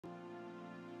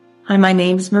Hi, my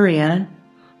name's Maria,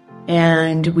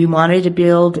 and we wanted to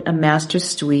build a master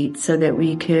suite so that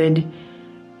we could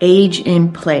age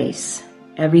in place,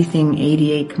 everything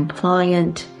ADA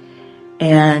compliant,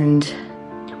 and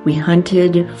we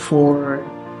hunted for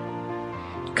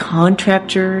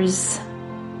contractors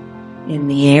in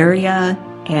the area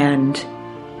and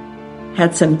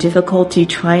had some difficulty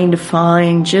trying to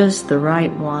find just the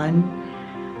right one.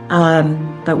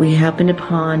 But we happened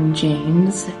upon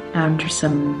James after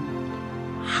some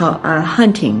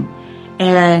hunting,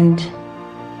 and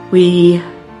we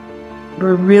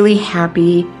were really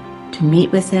happy to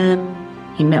meet with him.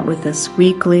 He met with us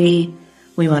weekly.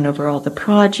 We went over all the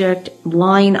project,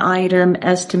 line item,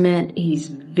 estimate. He's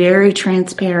very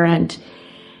transparent,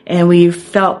 and we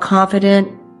felt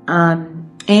confident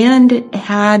and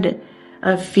had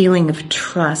a feeling of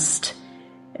trust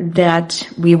that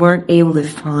we weren't able to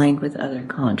find with other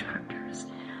contractors.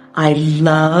 I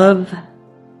love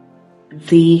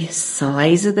the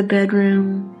size of the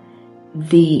bedroom,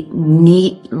 the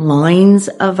neat lines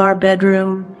of our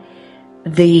bedroom,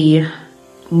 the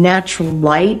natural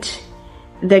light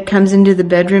that comes into the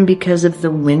bedroom because of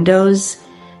the windows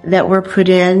that were put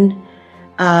in.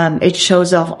 It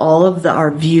shows off all of our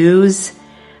views.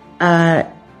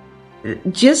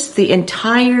 Just the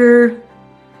entire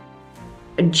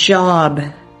job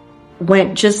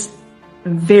went just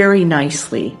very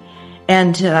nicely.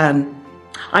 And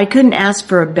I couldn't ask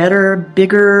for a better,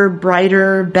 bigger,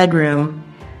 brighter bedroom.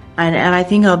 And I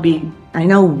think I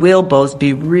know we'll both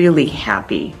be really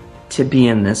happy to be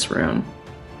in this room.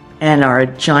 And our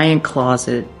giant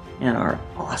closet and our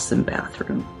awesome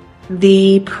bathroom.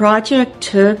 The project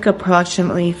took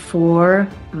approximately 4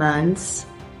 months,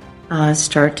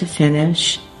 start to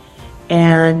finish.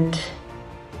 And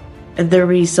the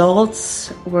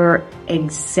results were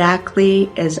exactly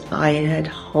as I had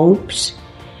hoped,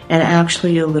 and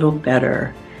actually a little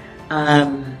better.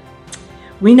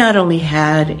 We not only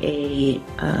had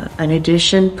an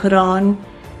addition put on,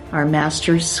 our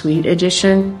Master Suite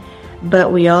edition,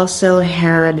 but we also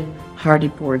had hardy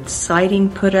board siding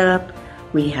put up.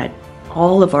 We had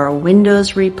all of our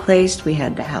windows replaced. We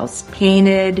had the house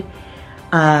painted.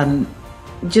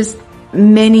 Just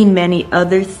many, many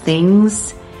other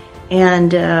things.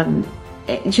 And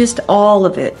just all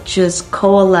of it just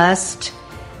coalesced.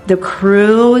 The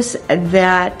crews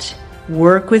that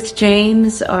work with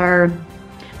James are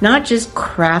not just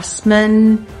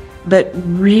craftsmen, but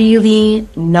really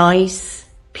nice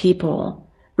people,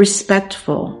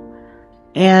 respectful.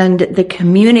 And the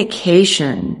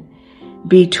communication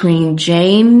between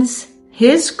James,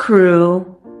 his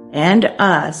crew, and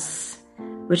us,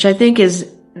 which I think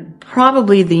is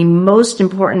probably the most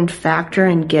important factor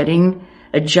in getting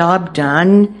a job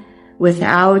done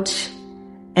without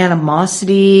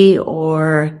animosity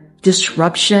or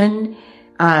disruption,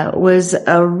 was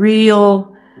a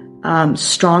real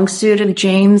strong suit of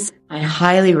James. I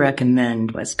highly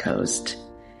recommend West Coast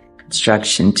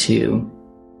Construction to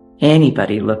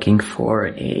anybody looking for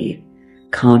a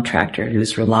contractor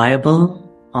who's reliable,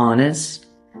 honest,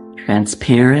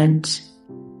 transparent,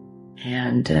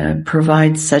 and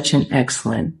provides such an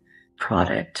excellent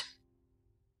product.